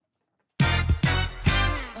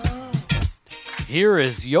Here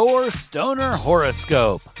is your Stoner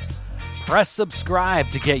Horoscope. Press subscribe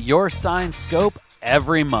to get your signed scope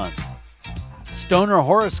every month. Stoner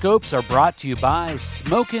Horoscopes are brought to you by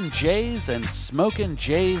Smokin' Jays and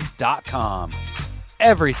SmokinJays.com.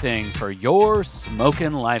 Everything for your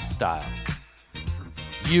smokin' lifestyle.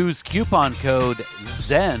 Use coupon code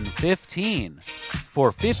ZEN15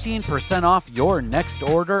 for 15% off your next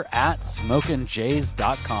order at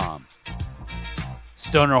SmokinJays.com.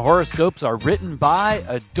 Stoner Horoscopes are written by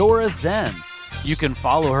Adora Zen. You can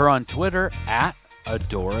follow her on Twitter at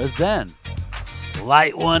Adora Zen.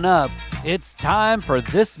 Light one up. It's time for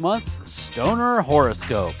this month's Stoner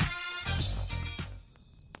Horoscope.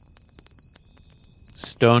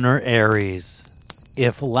 Stoner Aries.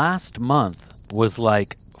 If last month was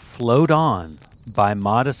like Float On by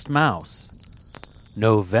Modest Mouse,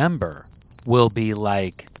 November will be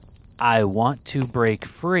like I Want to Break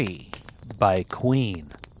Free by Queen.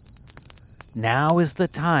 Now is the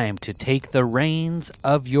time to take the reins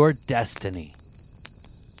of your destiny.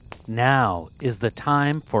 Now is the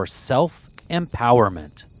time for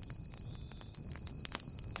self-empowerment.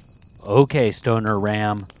 Okay, Stoner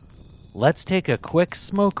Ram, let's take a quick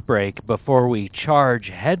smoke break before we charge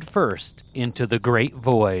headfirst into the great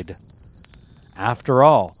void. After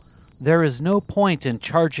all, there is no point in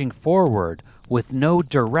charging forward with no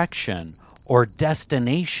direction or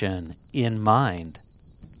destination in mind.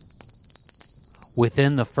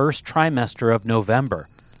 Within the first trimester of November,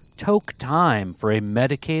 take time for a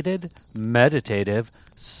meditative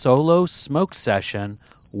solo smoke session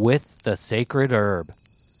with the sacred herb.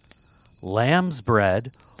 Lamb's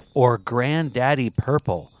bread or Granddaddy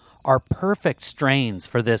Purple are perfect strains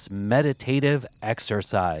for this meditative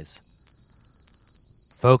exercise.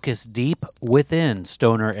 Focus deep within,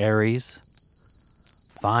 Stoner Aries.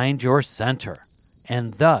 Find your center,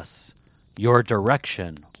 and thus your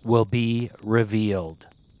direction will be revealed.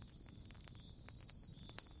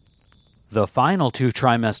 The final 2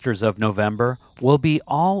 trimesters of November will be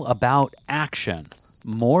all about action,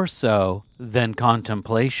 more so than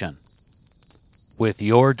contemplation. With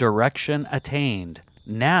your direction attained,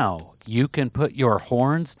 now you can put your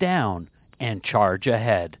horns down and charge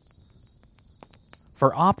ahead.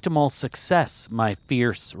 For optimal success, my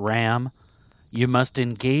fierce ram, you must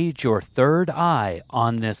engage your third eye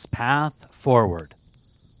on this path forward.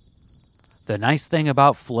 The nice thing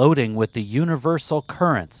about floating with the universal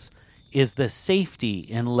currents is the safety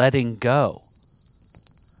in letting go.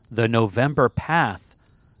 The November path,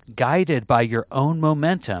 guided by your own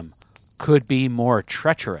momentum, could be more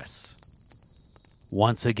treacherous.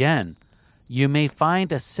 Once again, you may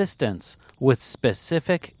find assistance with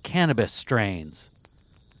specific cannabis strains.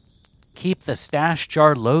 Keep the stash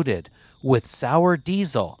jar loaded with sour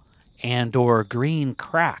diesel and or green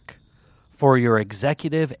crack for your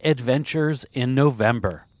executive adventures in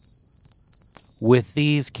November. With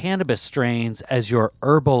these cannabis strains as your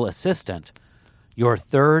herbal assistant, your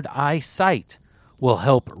third eye sight will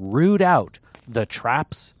help root out the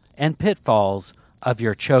traps and pitfalls of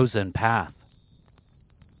your chosen path.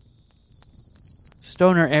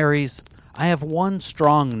 Stoner Aries, I have one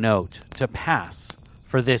strong note to pass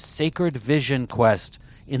for this sacred vision quest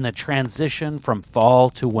in the transition from fall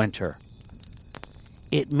to winter.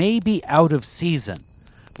 It may be out of season,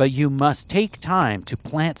 but you must take time to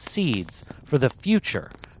plant seeds for the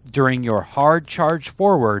future during your hard charge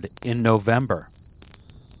forward in November.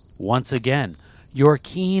 Once again, your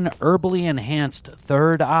keen, herbally enhanced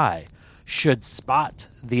third eye should spot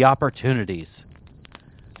the opportunities.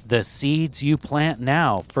 The seeds you plant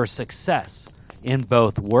now for success in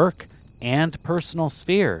both work and personal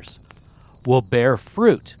spheres will bear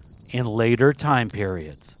fruit in later time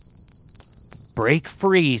periods. Break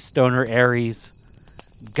free, Stoner Aries.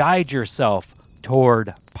 Guide yourself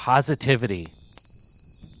toward positivity.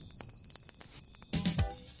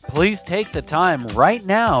 Please take the time right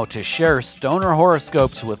now to share Stoner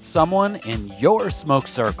Horoscopes with someone in your smoke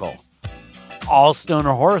circle. All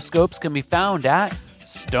Stoner Horoscopes can be found at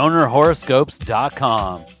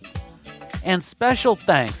StonerHoroscopes.com. And special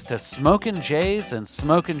thanks to Smokin' Jays and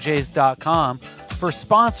SmokinJays.com for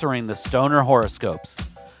sponsoring the Stoner Horoscopes.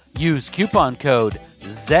 Use coupon code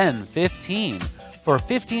ZEN15 for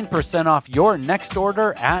 15% off your next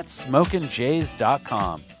order at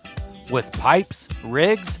SmokinJays.com. With pipes,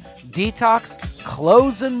 rigs, detox,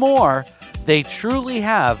 clothes, and more, they truly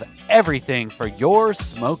have everything for your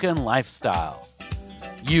smokin' lifestyle.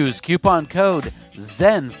 Use coupon code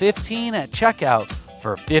ZEN15 at checkout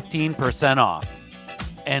for 15% off.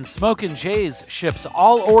 And Smokin' Jays ships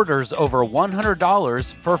all orders over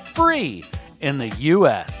 $100 for free in the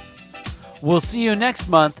U.S. We'll see you next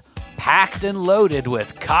month. packed and loaded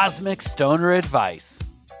with cosmic stoner advice.